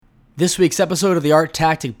This week's episode of the Art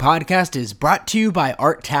Tactic Podcast is brought to you by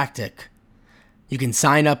Art Tactic. You can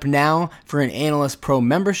sign up now for an Analyst Pro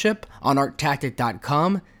membership on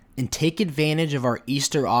arttactic.com and take advantage of our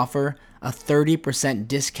Easter offer, a 30%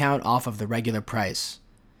 discount off of the regular price.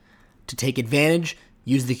 To take advantage,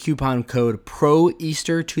 use the coupon code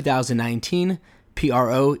PROEASTER2019,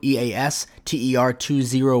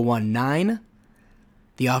 PROEASTER2019.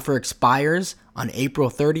 The offer expires on April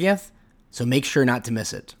 30th, so make sure not to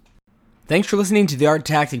miss it. Thanks for listening to the Art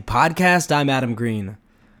Tactic Podcast. I'm Adam Green.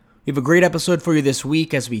 We have a great episode for you this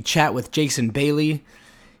week as we chat with Jason Bailey.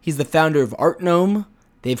 He's the founder of ArtGnome.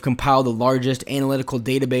 They've compiled the largest analytical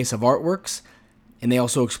database of artworks, and they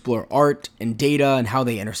also explore art and data and how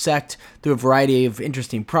they intersect through a variety of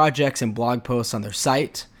interesting projects and blog posts on their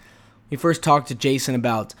site. We first talked to Jason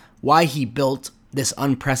about why he built this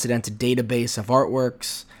unprecedented database of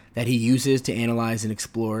artworks that he uses to analyze and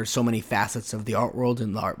explore so many facets of the art world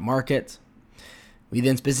and the art market. We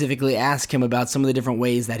then specifically ask him about some of the different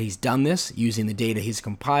ways that he's done this using the data he's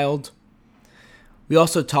compiled. We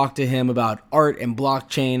also talked to him about art and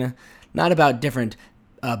blockchain, not about different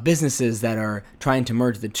businesses that are trying to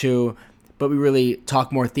merge the two, but we really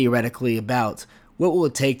talk more theoretically about what will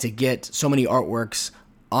it take to get so many artworks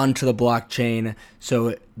onto the blockchain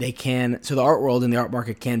so the art world and the art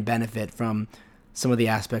market can benefit from some of the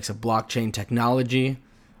aspects of blockchain technology.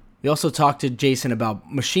 We also talked to Jason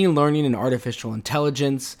about machine learning and artificial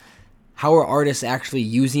intelligence. How are artists actually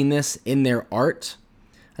using this in their art?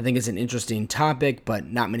 I think it's an interesting topic,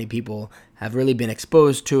 but not many people have really been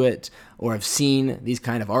exposed to it or have seen these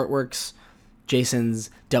kind of artworks. Jason's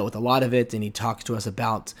dealt with a lot of it, and he talks to us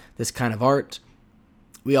about this kind of art.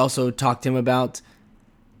 We also talked to him about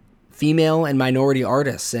female and minority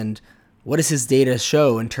artists and what does his data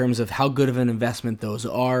show in terms of how good of an investment those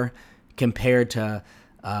are compared to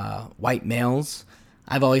white males.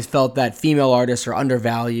 I've always felt that female artists are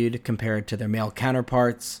undervalued compared to their male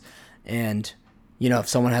counterparts. And, if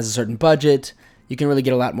someone has a certain budget, you can really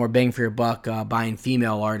get a lot more bang for your buck buying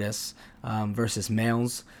female artists versus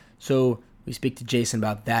males. So we speak to Jason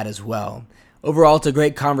about that as well. Overall, it's a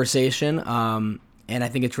great conversation. And I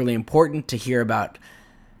think it's really important to hear about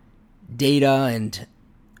data and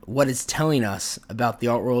what it's telling us about the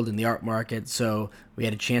art world and the art market. So we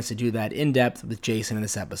had a chance to do that in depth with Jason in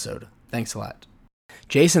this episode. Thanks a lot.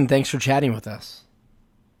 Jason, thanks for chatting with us.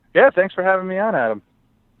 Yeah, thanks for having me on, Adam.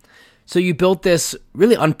 So you built this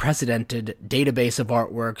really unprecedented database of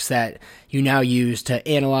artworks that you now use to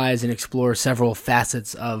analyze and explore several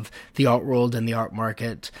facets of the art world and the art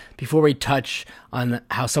market. Before we touch on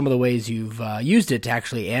how some of the ways you've used it to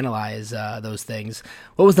actually analyze those things,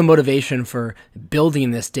 what was the motivation for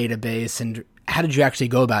building this database, and how did you actually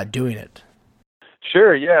go about doing it?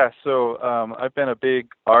 Sure, yeah. So I've been a big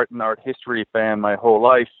art and art history fan my whole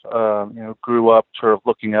life. Grew up sort of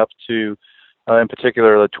looking up to in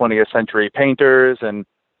particular the 20th century painters, and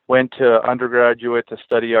went to undergraduate to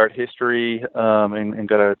study art history and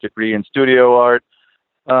got a degree in studio art,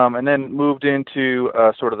 and then moved into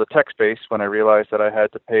sort of the tech space when I realized that I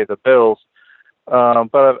had to pay the bills.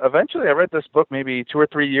 But eventually I read this book maybe 2 or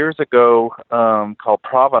 3 years ago called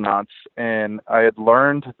Provenance, and I had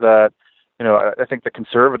learned that I think the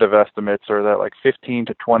conservative estimates are that like 15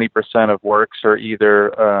 to 20% of works are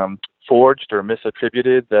either forged or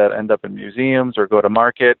misattributed that end up in museums or go to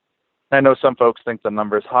market. I know some folks think the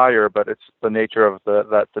number is higher, but it's the nature of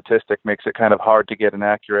that statistic makes it kind of hard to get an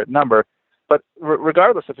accurate number. But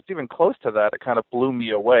regardless, if it's even close to that, it kind of blew me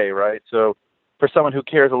away, right? So for someone who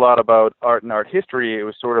cares a lot about art and art history, it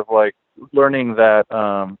was sort of like learning that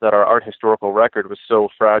that our art historical record was so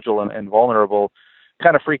fragile and vulnerable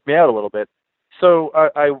kind of freaked me out a little bit. So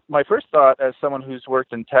my first thought as someone who's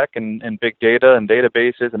worked in tech and big data and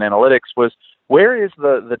databases and analytics was, where is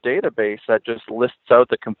the database that just lists out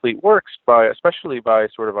the complete works especially by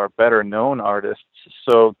sort of our better known artists?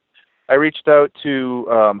 So I reached out to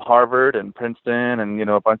Harvard and Princeton and,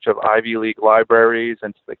 a bunch of Ivy League libraries,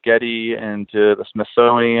 and to the Getty and to the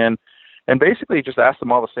Smithsonian, and basically just asked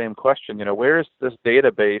them all the same question, where is this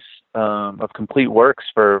database of complete works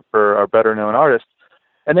for our better known artists?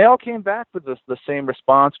 And they all came back with the same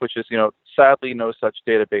response, which is, sadly, no such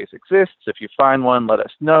database exists. If you find one, let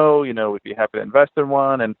us know. We'd be happy to invest in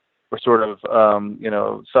one. And we're sort of,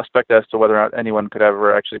 suspect as to whether or not anyone could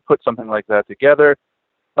ever actually put something like that together,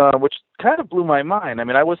 which kind of blew my mind. I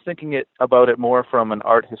mean, I was thinking about it more from an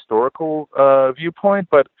art historical viewpoint,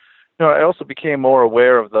 but I also became more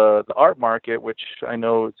aware of the art market, which I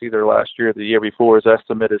know it's either last year or the year before's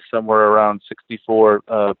estimate is somewhere around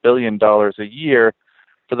 $64 billion a year.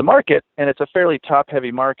 for the market, and it's a fairly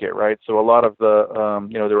top-heavy market, right? So a lot of the,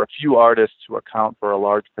 there are a few artists who account for a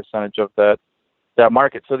large percentage of that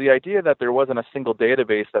market. So the idea that there wasn't a single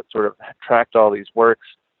database that sort of tracked all these works,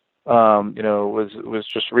 was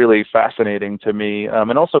just really fascinating to me,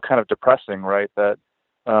 and also kind of depressing, right? That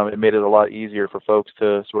it made it a lot easier for folks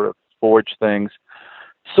to sort of forge things.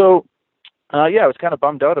 So I was kind of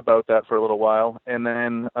bummed out about that for a little while. And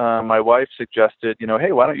then my wife suggested,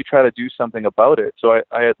 hey, why don't you try to do something about it? So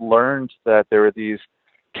I had learned that there were these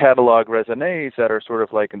catalog raisonnés that are sort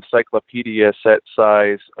of like encyclopedia set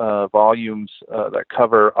size volumes that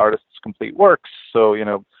cover artists' complete works. So,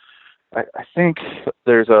 I think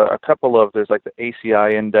there's there's like the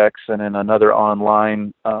ACI index and then another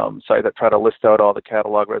online site that try to list out all the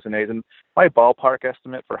catalog raisonnés. And my ballpark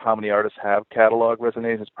estimate for how many artists have catalog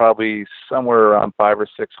raisonnés is probably somewhere around 500 or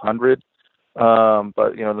 600.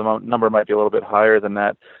 But, the number might be a little bit higher than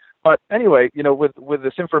that. But anyway, with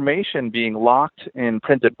this information being locked in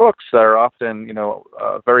printed books that are often,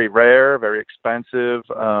 very rare, very expensive,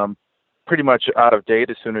 pretty much out of date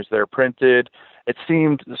as soon as they're printed, it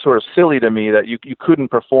seemed sort of silly to me that you couldn't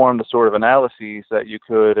perform the sort of analyses that you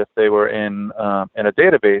could if they were in a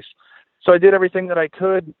database. So I did everything that I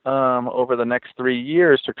could over the next 3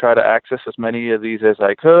 years to try to access as many of these as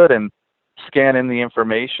I could and scan in the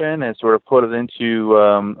information and sort of put it into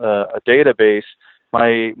a database.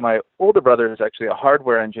 My older brother is actually a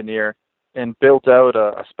hardware engineer and built out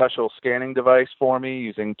a special scanning device for me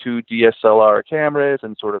using 2 DSLR cameras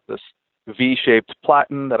and sort of this V-shaped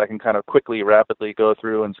platen that I can kind of rapidly go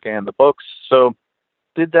through and scan the books. So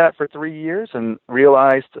did that for 3 years and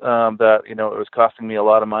realized that, it was costing me a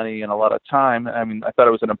lot of money and a lot of time. I mean, I thought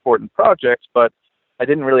it was an important project, but I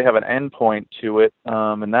didn't really have an end point to it.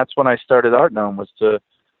 And that's when I started ArtGnome, was to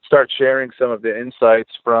start sharing some of the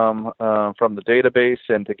insights from the database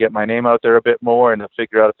and to get my name out there a bit more and to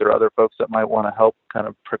figure out if there are other folks that might want to help kind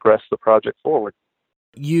of progress the project forward.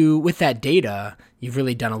 With that data, you've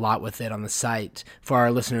really done a lot with it on the site. For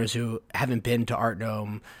our listeners who haven't been to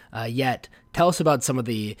ArtGnome yet, tell us about some of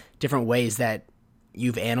the different ways that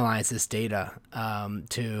you've analyzed this data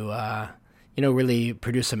to really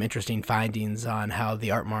produce some interesting findings on how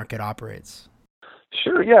the art market operates.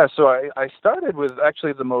 Sure, yeah. So I started with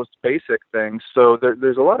actually the most basic things. So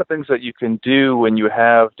there's a lot of things that you can do when you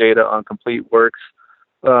have data on complete works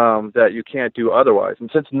that you can't do otherwise. And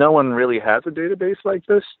since no one really has a database like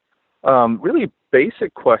this, really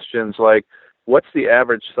basic questions like, what's the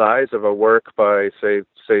average size of a work by, say,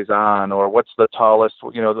 Cezanne, or what's the tallest,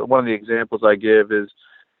 one of the examples I give is,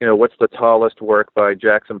 what's the tallest work by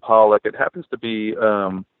Jackson Pollock? It happens to be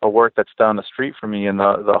a work that's down the street from me in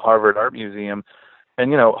the Harvard Art Museum.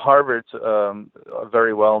 And, Harvard's a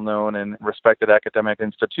very well-known and respected academic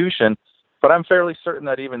institution, but I'm fairly certain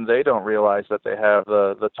that even they don't realize that they have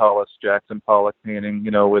the tallest Jackson Pollock painting,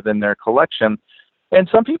 within their collection. And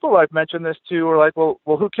some people I've mentioned this to are like, well,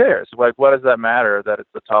 who cares? Like, what does that matter that it's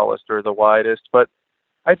the tallest or the widest? But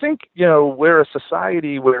I think, we're a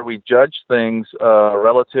society where we judge things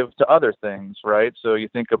relative to other things, right? So you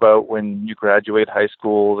think about when you graduate high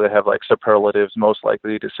school, they have like superlatives, most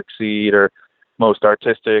likely to succeed, or most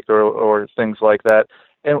artistic, or things like that.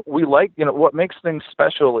 And we like, what makes things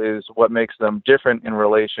special is what makes them different in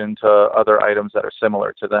relation to other items that are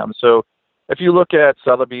similar to them. So if you look at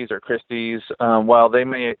Sotheby's or Christie's, while they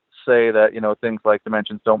may say that, things like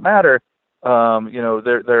dimensions don't matter,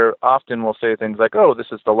 they're often will say things like, oh, this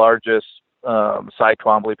is the largest Cy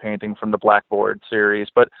Twombly painting from the Blackboard series.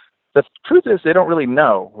 But the truth is they don't really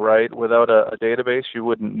know, right? Without a database, you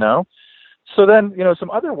wouldn't know. So then, some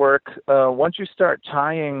other work, once you start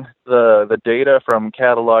tying the data from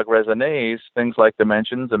catalog raisonnés, things like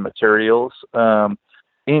dimensions and materials,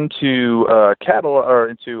 into catalog or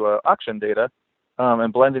into auction data,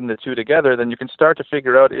 and blending the two together, then you can start to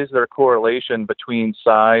figure out, is there a correlation between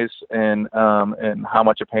size and how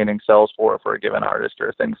much a painting sells for a given artist,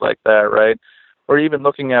 or things like that, right? Or even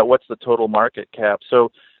looking at what's the total market cap.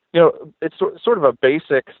 So, it's sort of a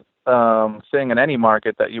basic thing in any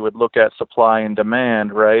market that you would look at supply and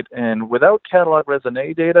demand, right? And without catalog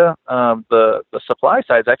raisonné data, the supply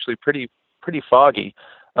side is actually pretty foggy.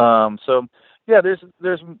 So yeah,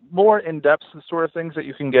 there's more in-depth sort of things that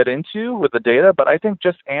you can get into with the data, but I think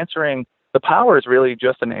just answering the power is really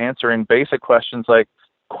just in answering basic questions like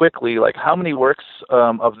quickly, like how many works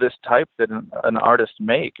of this type did an artist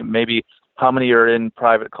make, and maybe how many are in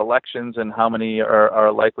private collections and how many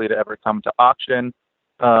are likely to ever come to auction.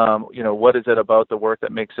 What is it about the work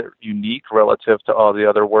that makes it unique relative to all the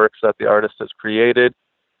other works that the artist has created?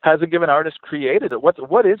 Has a given artist created it?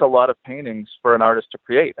 What is a lot of paintings for an artist to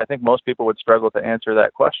create? I think most people would struggle to answer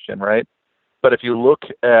that question, right? But if you look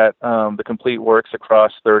at the complete works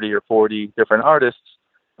across 30 or 40 different artists,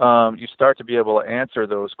 you start to be able to answer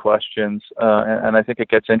those questions, and I think it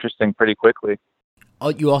gets interesting pretty quickly.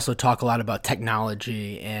 You also talk a lot about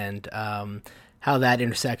technology and how that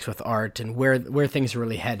intersects with art and where things are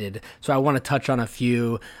really headed. So I want to touch on a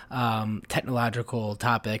few technological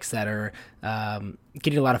topics that are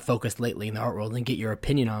getting a lot of focus lately in the art world and get your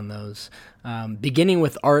opinion on those. Beginning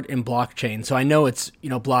with art and blockchain. So I know it's,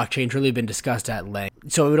 blockchain's really been discussed at length.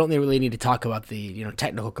 So we don't really need to talk about the,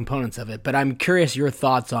 technical components of it, but I'm curious your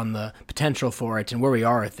thoughts on the potential for it and where we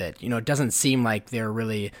are with it. It doesn't seem like there are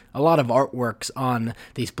really a lot of artworks on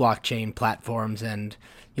these blockchain platforms, and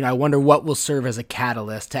I wonder what will serve as a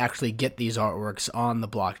catalyst to actually get these artworks on the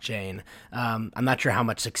blockchain. I'm not sure how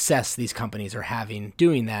much success these companies are having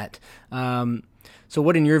doing that. So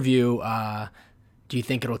what, in your view, do you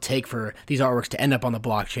think it'll take for these artworks to end up on the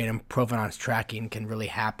blockchain and provenance tracking can really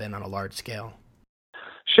happen on a large scale?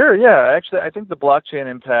 Sure, yeah. Actually, I think the blockchain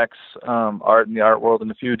impacts art in the art world in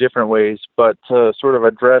a few different ways, but to sort of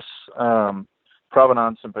address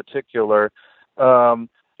provenance in particular,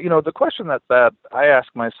 the question that I ask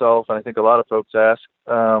myself, and I think a lot of folks ask,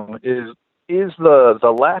 is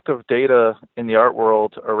the lack of data in the art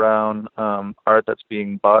world around art that's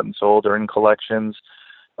being bought and sold or in collections,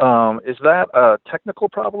 is that a technical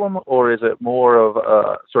problem, or is it more of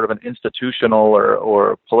a sort of an institutional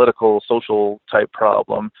or political, social type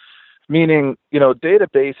problem? Meaning,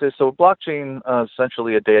 databases. So blockchain is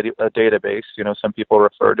essentially a database. Some people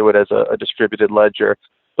refer to it as a distributed ledger,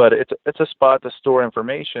 but it's a spot to store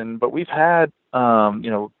information. But we've had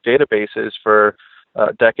databases for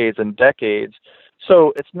decades and decades.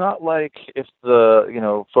 So it's not like if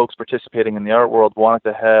the folks participating in the art world wanted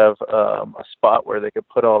to have a spot where they could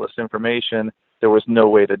put all this information, there was no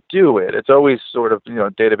way to do it. It's always sort of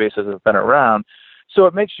databases have been around. So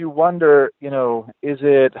it makes you wonder, is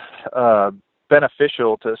it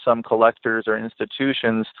beneficial to some collectors or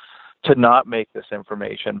institutions to not make this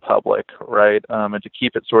information public, right? And to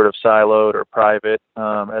keep it sort of siloed or private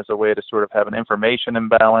as a way to sort of have an information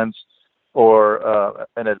imbalance or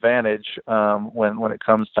an advantage when it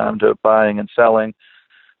comes time to buying and selling.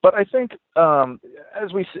 But I think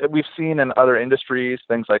as we've seen in other industries,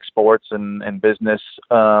 things like sports and business,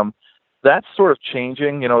 that's sort of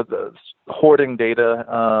changing. The hoarding data,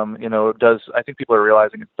 I think people are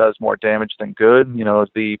realizing it does more damage than good.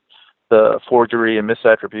 The forgery and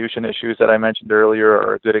misattribution issues that I mentioned earlier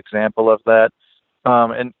are a good example of that.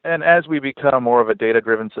 And as we become more of a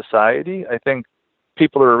data-driven society, I think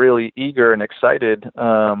people are really eager and excited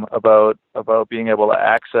about being able to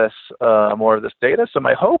access more of this data. So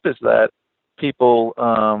my hope is that people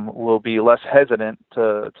will be less hesitant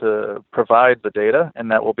to provide the data,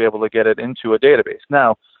 and that we'll be able to get it into a database.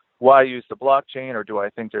 Now, why use the blockchain, or do I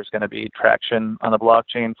think there's going to be traction on the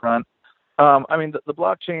blockchain front? The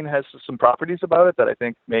blockchain has some properties about it that I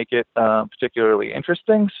think make it particularly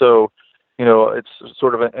interesting. So, it's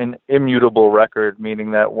sort of an immutable record, meaning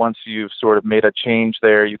that once you've sort of made a change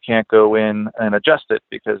there, you can't go in and adjust it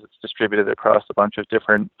because it's distributed across a bunch of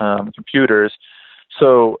different computers.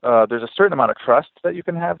 So there's a certain amount of trust that you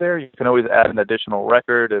can have there. You can always add an additional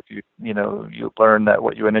record if you learn that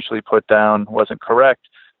what you initially put down wasn't correct,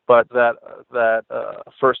 but that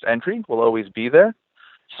first entry will always be there.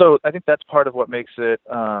 So I think that's part of what makes it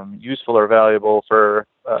useful or valuable for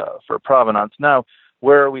provenance. Now,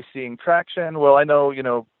 where are we seeing traction? Well, I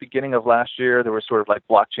know, beginning of last year, there was sort of like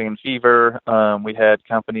blockchain fever. We had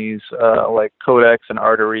companies like Codex and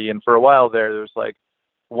Artery, and for a while there was like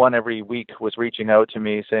one every week was reaching out to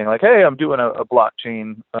me saying like, hey, I'm doing a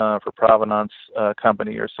blockchain for provenance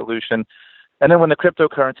company or solution. And then when the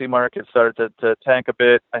cryptocurrency market started to tank a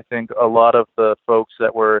bit, I think a lot of the folks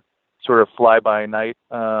that were sort of fly-by-night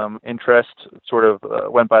interest sort of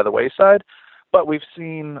went by the wayside. But we've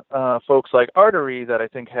seen folks like Artery that I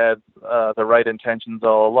think had the right intentions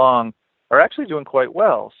all along are actually doing quite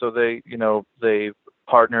well. So they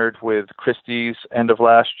partnered with Christie's end of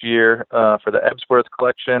last year for the Ebsworth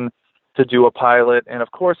collection to do a pilot. And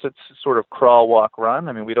of course, it's sort of crawl, walk, run.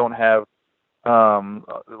 I mean, we don't have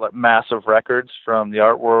like massive records from the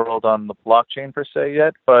art world on the blockchain per se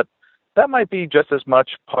yet, but that might be just as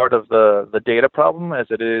much part of the data problem as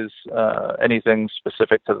it is anything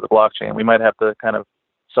specific to the blockchain. We might have to kind of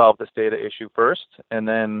solve this data issue first, and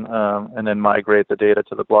then migrate the data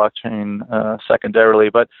to the blockchain secondarily.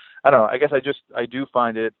 But I don't know. I guess I do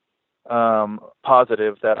find it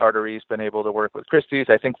positive that Artery's been able to work with Christie's.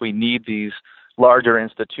 I think we need these larger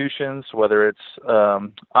institutions, whether it's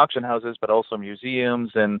auction houses, but also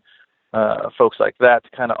museums and folks like that, to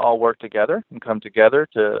kind of all work together and come together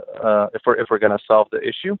to if we're going to solve the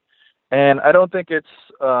issue. And I don't think it's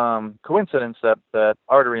coincidence that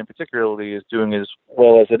Artery in particularly is doing as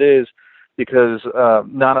well as it is, because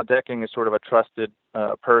Nana Decking is sort of a trusted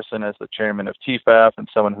person as the chairman of TFAF and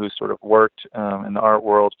someone who's sort of worked in the art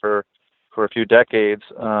world for a few decades.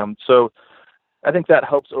 So I think that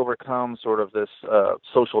helps overcome sort of this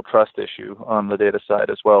social trust issue on the data side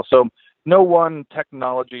as well. So no one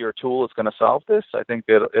technology or tool is going to solve this. I think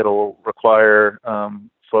it'll require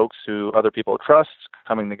folks who other people trust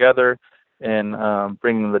coming together and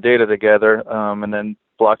bringing the data together, and then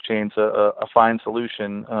blockchain's a fine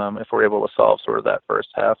solution if we're able to solve sort of that first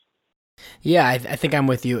half. Yeah, I think I'm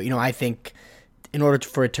with you. I think in order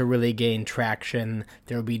for it to really gain traction,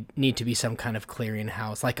 there will need to be some kind of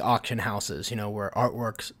clearinghouse, like auction houses, where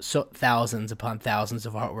artworks, so thousands upon thousands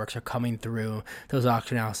of artworks are coming through those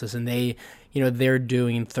auction houses, and they're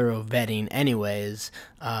doing thorough vetting anyways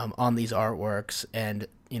on these artworks, and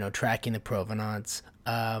tracking the provenance.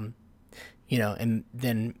 And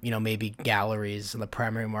then maybe galleries in the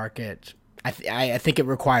primary market. I think it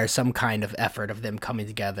requires some kind of effort of them coming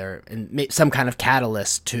together and some kind of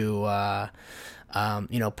catalyst to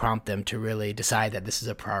prompt them to really decide that this is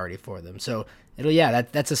a priority for them. So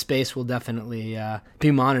that's a space we'll definitely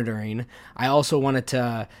be monitoring. I also wanted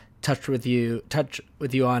to touch with you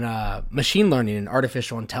on machine learning and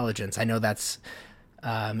artificial intelligence. I know that's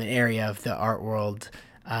an area of the art world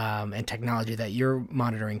and technology that you're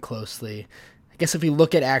monitoring closely. I guess if we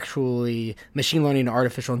look at actually machine learning and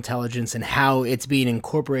artificial intelligence and how it's being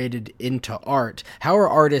incorporated into art, how are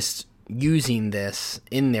artists using this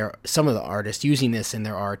some of the artists using this in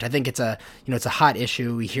their art? I think it's a hot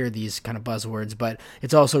issue. We hear these kind of buzzwords, but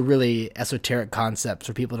it's also really esoteric concepts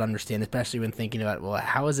for people to understand, especially when thinking about, well,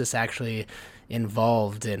 how is this actually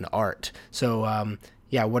involved in art? So,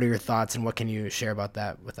 what are your thoughts and what can you share about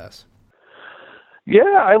that with us? Yeah,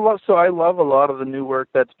 I love a lot of the new work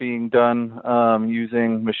that's being done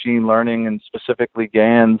using machine learning and specifically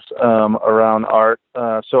GANs around art.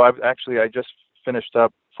 So I just finished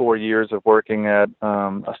up 4 years of working at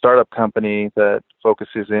a startup company that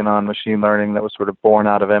focuses in on machine learning that was sort of born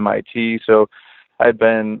out of MIT. So I'd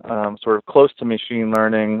been sort of close to machine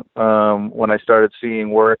learning when I started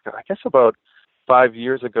seeing work, I guess about 5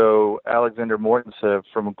 years ago. Alexander Mortsev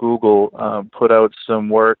from Google put out some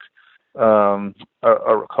work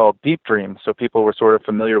called Deep Dream. So people were sort of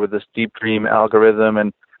familiar with this Deep Dream algorithm,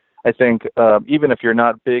 and I think even if you're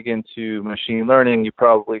not big into machine learning, you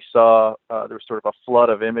probably saw there was sort of a flood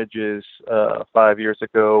of images 5 years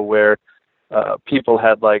ago where people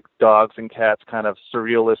had like dogs and cats, kind of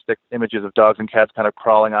surrealistic images of dogs and cats kind of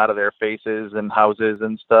crawling out of their faces and houses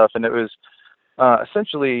and stuff, and it was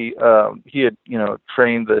essentially he had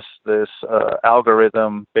trained this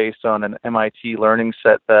algorithm based on an MIT learning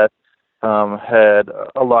set that had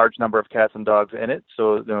a large number of cats and dogs in it.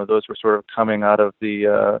 So those were sort of coming out of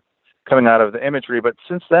the imagery. But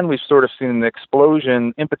since then, we've sort of seen an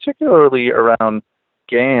explosion, in particularly around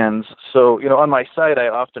GANs. So on my site, I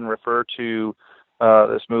often refer to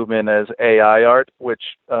this movement as AI art, which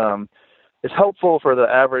is helpful for the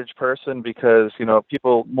average person because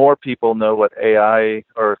more people know what AI,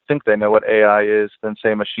 or think they know what AI is, than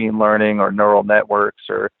say machine learning or neural networks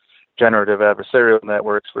or generative adversarial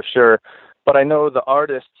networks, for sure. But I know the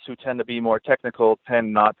artists who tend to be more technical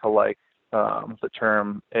tend not to like the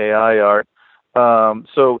term AI art.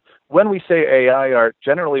 So when we say AI art,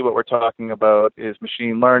 generally what we're talking about is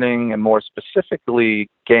machine learning, and more specifically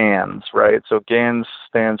GANs, right? So GANs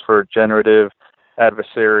stands for generative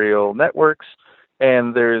adversarial networks.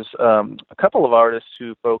 And there's a couple of artists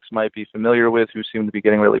who folks might be familiar with who seem to be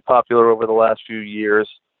getting really popular over the last few years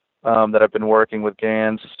that I've been working with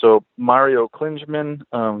GANs. So Mario Klingemann,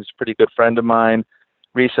 who's a pretty good friend of mine,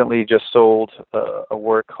 recently just sold a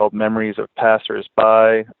work called Memories of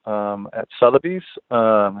Passers-by at Sotheby's.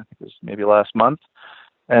 I think it was maybe last month.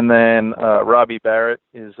 And then Robbie Barrett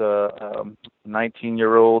is a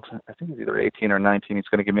 19-year-old. I think he's either 18 or 19. He's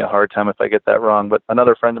going to give me a hard time if I get that wrong. But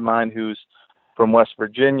another friend of mine who's from West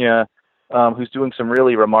Virginia, who's doing some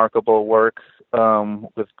really remarkable work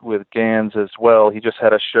with GANs as well. He just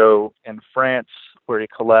had a show in France where he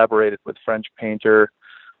collaborated with French painter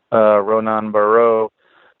Ronan Barreau.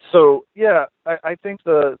 So yeah, I think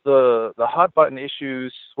the hot button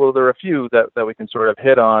issues, well, there are a few that we can sort of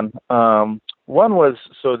hit on. One was,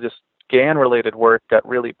 so this GAN related work got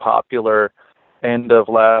really popular end of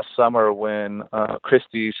last summer when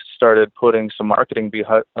Christie's started putting some marketing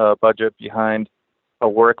budget behind a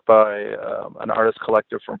work by an artist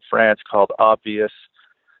collective from France called Obvious.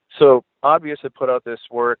 So Obvious had put out this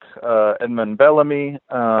work, Edmond Bellamy,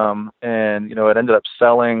 and it ended up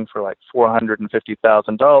selling for like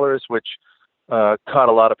 $450,000, which caught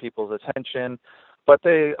a lot of people's attention. But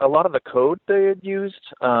a lot of the code they had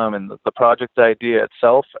used and the project idea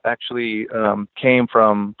itself actually came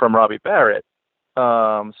from Robbie Barrett.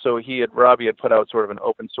 So Robbie had put out sort of an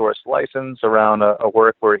open source license around a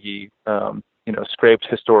work where he scraped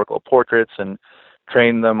historical portraits and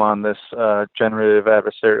trained them on this generative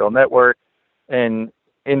adversarial network. And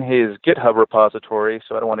in his GitHub repository,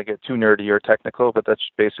 so I don't want to get too nerdy or technical, but that's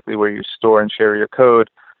basically where you store and share your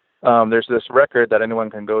code. There's this record that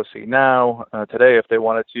anyone can go see now, today, if they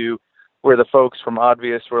wanted to, where the folks from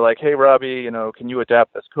Obvious were like, "Hey, Robbie, can you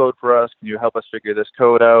adapt this code for us? Can you help us figure this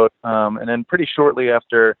code out?" And then pretty shortly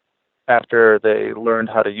after they learned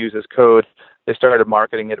how to use this code, they started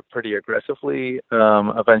marketing it pretty aggressively,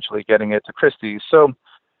 eventually getting it to Christie's. So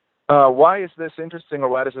why is this interesting, or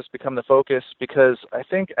why does this become the focus? Because I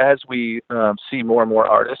think as we see more and more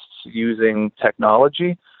artists using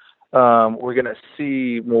technology, we're going to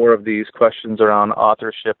see more of these questions around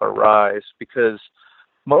authorship arise, because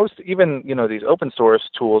these open source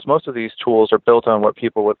tools, most of these tools are built on what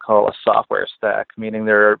people would call a software stack, meaning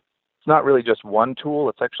it's not really just one tool,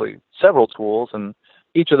 it's actually several tools, and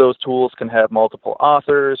each of those tools can have multiple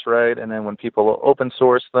authors, right? And then when people open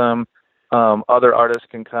source them, other artists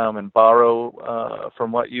can come and borrow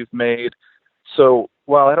from what you've made. So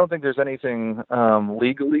while I don't think there's anything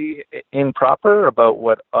legally improper about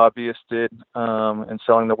what Obvious did in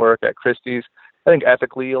selling the work at Christie's, I think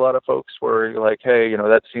ethically a lot of folks were like, "Hey,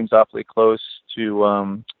 that seems awfully close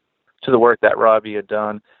to the work that Robbie had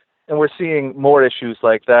done." And we're seeing more issues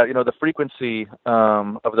like that. The frequency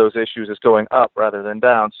of those issues is going up rather than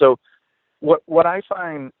down. So what I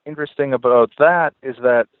find interesting about that is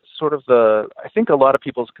that sort of I think a lot of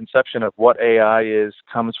people's conception of what AI is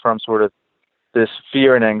comes from sort of this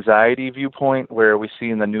fear and anxiety viewpoint, where we see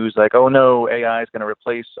in the news like, "Oh no, AI is going to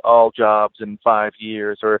replace all jobs in 5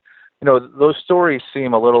 years," or those stories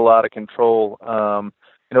seem a little out of control.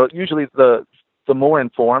 Usually the more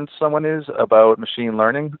informed someone is about machine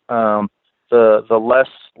learning, the less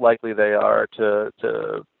likely they are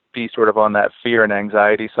to be sort of on that fear and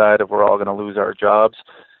anxiety side of we're all going to lose our jobs.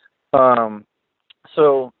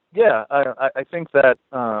 So yeah, I think that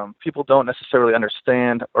people don't necessarily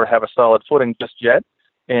understand or have a solid footing just yet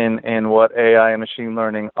in what AI and machine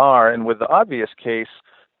learning are. And with the Obvious case,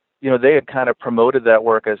 they had kind of promoted that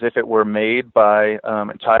work as if it were made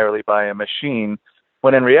entirely by a machine,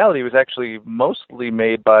 when in reality it was actually mostly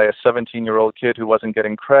made by a 17-year-old kid who wasn't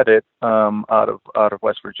getting credit out of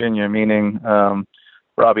West Virginia, meaning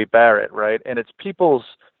Robbie Barrett, right? And it's people's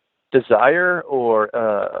desire, or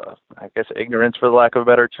I guess ignorance, for the lack of a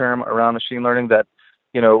better term, around machine learning, that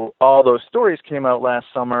all those stories came out last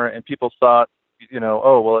summer, and people thought,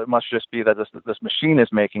 oh well, it must just be that this machine is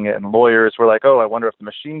making it, and lawyers were like, "Oh, I wonder if the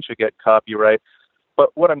machine should get copyright." But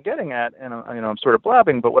what I'm getting at, and I'm sort of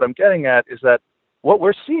blabbing, but what I'm getting at is that what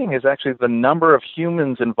we're seeing is actually the number of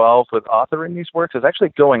humans involved with authoring these works is actually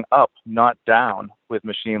going up, not down, with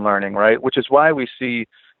machine learning, right? Which is why we see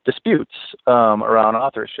disputes around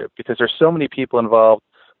authorship, because there's so many people involved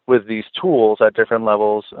with these tools at different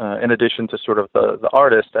levels, in addition to sort of the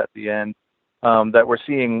artist at the end, that we're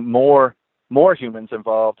seeing more humans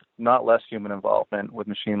involved, not less human involvement with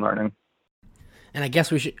machine learning. And I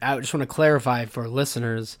guess I just want to clarify for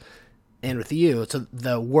listeners and with you, so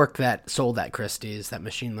the work that sold at Christie's, that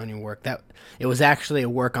machine learning work, that it was actually a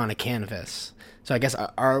work on a canvas. So I guess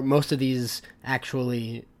are most of these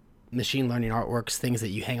actually machine learning artworks things that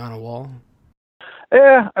you hang on a wall?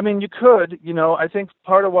 Yeah, I mean, you could. I think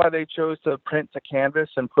part of why they chose to print to canvas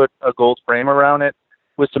and put a gold frame around it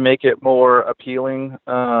was to make it more appealing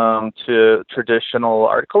to traditional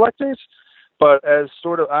art collectors. But as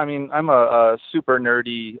I'm a super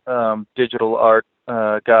nerdy digital art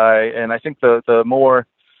guy, and I think the more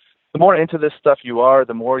into this stuff you are,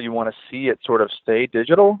 the more you want to see it sort of stay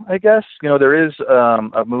digital, I guess. There is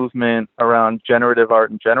a movement around generative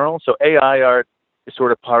art in general. So AI art is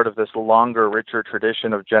sort of part of this longer, richer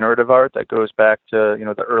tradition of generative art that goes back to,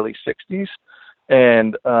 the early 60s.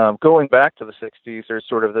 And going back to the 60s, there's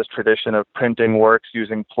sort of this tradition of printing works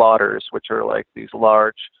using plotters, which are like these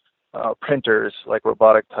large printers, like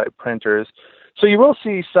robotic type printers. So you will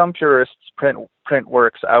see some purists print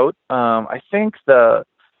works out. I think the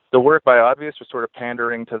work by Obvious was sort of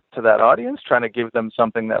pandering to that audience, trying to give them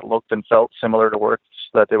something that looked and felt similar to works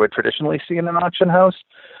that they would traditionally see in an auction house.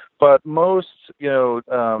 But most,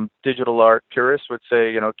 digital art purists would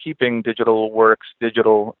say, keeping digital works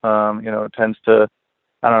digital, tends to,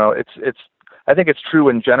 I don't know, I think it's true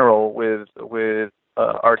in general with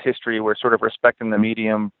art history. We're sort of respecting the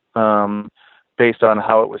medium based on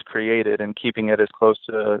how it was created and keeping it as close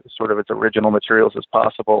to sort of its original materials as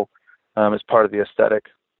possible. as part of the aesthetic.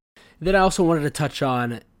 Then I also wanted to touch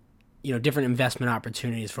on, different investment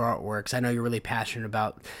opportunities for artworks. I know you're really passionate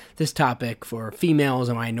about this topic for females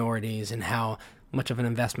and minorities and how much of an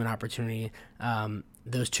investment opportunity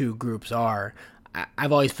those two groups are.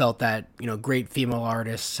 I've always felt that, great female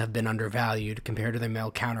artists have been undervalued compared to their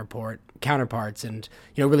male counterparts. And,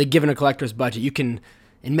 really given a collector's budget, you can,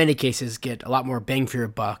 in many cases, get a lot more bang for your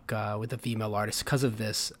buck with a female artist because of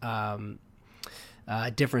this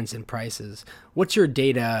difference in prices. What's your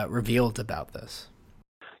data revealed about this?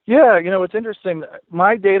 Yeah, it's interesting.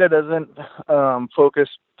 My data doesn't focus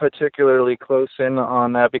particularly close in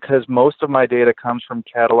on that because most of my data comes from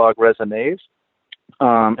catalog raisonnés.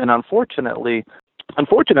 And unfortunately,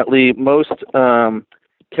 most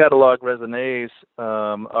catalog raisonnés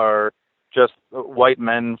are just white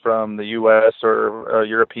men from the U.S. or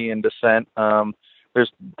European descent.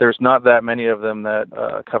 There's not that many of them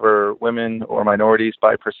that cover women or minorities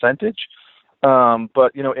by percentage.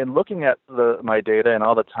 But in looking at my data and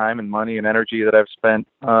all the time and money and energy that I've spent,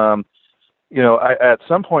 I at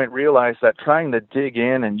some point realized that trying to dig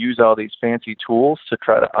in and use all these fancy tools to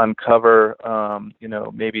try to uncover,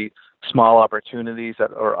 maybe small opportunities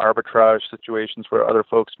or arbitrage situations where other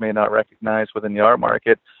folks may not recognize within the art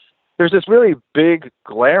market, there's this really big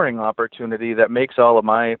glaring opportunity that makes all of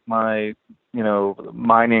my mining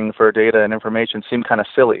for data and information seem kind of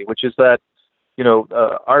silly, which is that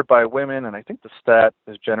art by women, and I think the stat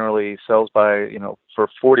is generally sells by, for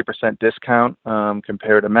 40% discount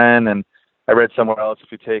compared to men. And I read somewhere else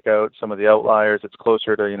if you take out some of the outliers, it's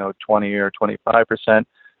closer to, 20 or 25%.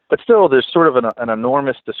 But still, there's sort of an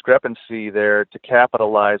enormous discrepancy there to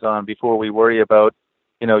capitalize on before we worry about,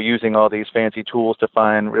 using all these fancy tools to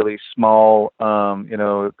find really small,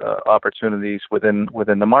 opportunities within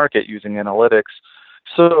the market using analytics.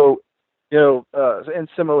 So, and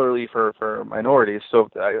similarly for minorities. So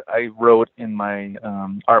I wrote in my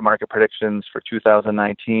art market predictions for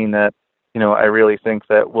 2019 that, I really think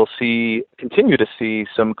that we'll continue to see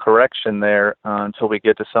some correction there until we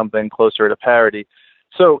get to something closer to parity.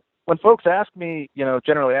 So when folks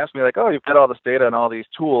generally ask me like, oh, you've got all this data and all these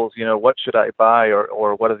tools, what should I buy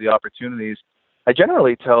or what are the opportunities? I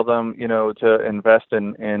generally tell them, to invest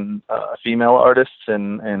in female artists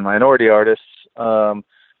and minority artists,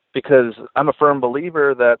 because I'm a firm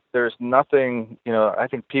believer that there's nothing, I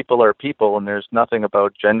think people are people, and there's nothing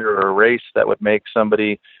about gender or race that would make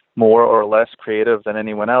somebody more or less creative than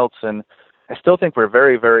anyone else. And I still think we're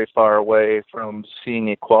very, very far away from seeing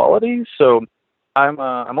equality. So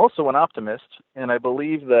I'm also an optimist, and I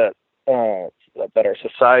believe that that our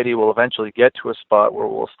society will eventually get to a spot where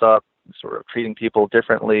we'll stop sort of treating people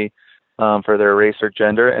differently for their race or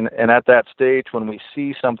gender. And at that stage, when we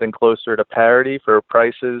see something closer to parity for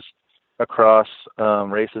prices across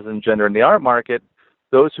races and gender in the art market,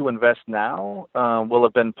 those who invest now will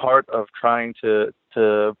have been part of trying to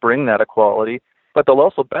bring that equality, but they'll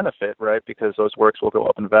also benefit, right? Because those works will go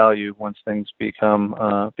up in value once things become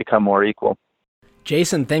more equal.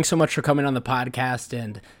 Jason, thanks so much for coming on the podcast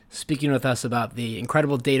and speaking with us about the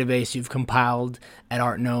incredible database you've compiled at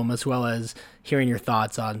ArtGnome, as well as hearing your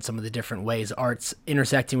thoughts on some of the different ways art's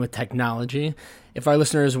intersecting with technology. If our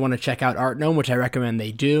listeners want to check out ArtGnome, which I recommend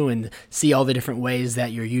they do, and see all the different ways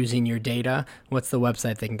that you're using your data, what's the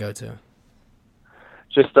website they can go to?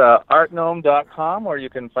 Just artgnome.com, or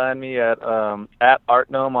you can find me at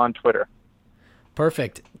ArtGnome on Twitter.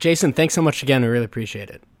 Perfect. Jason, thanks so much again. We really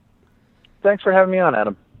appreciate it. Thanks for having me on,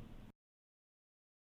 Adam.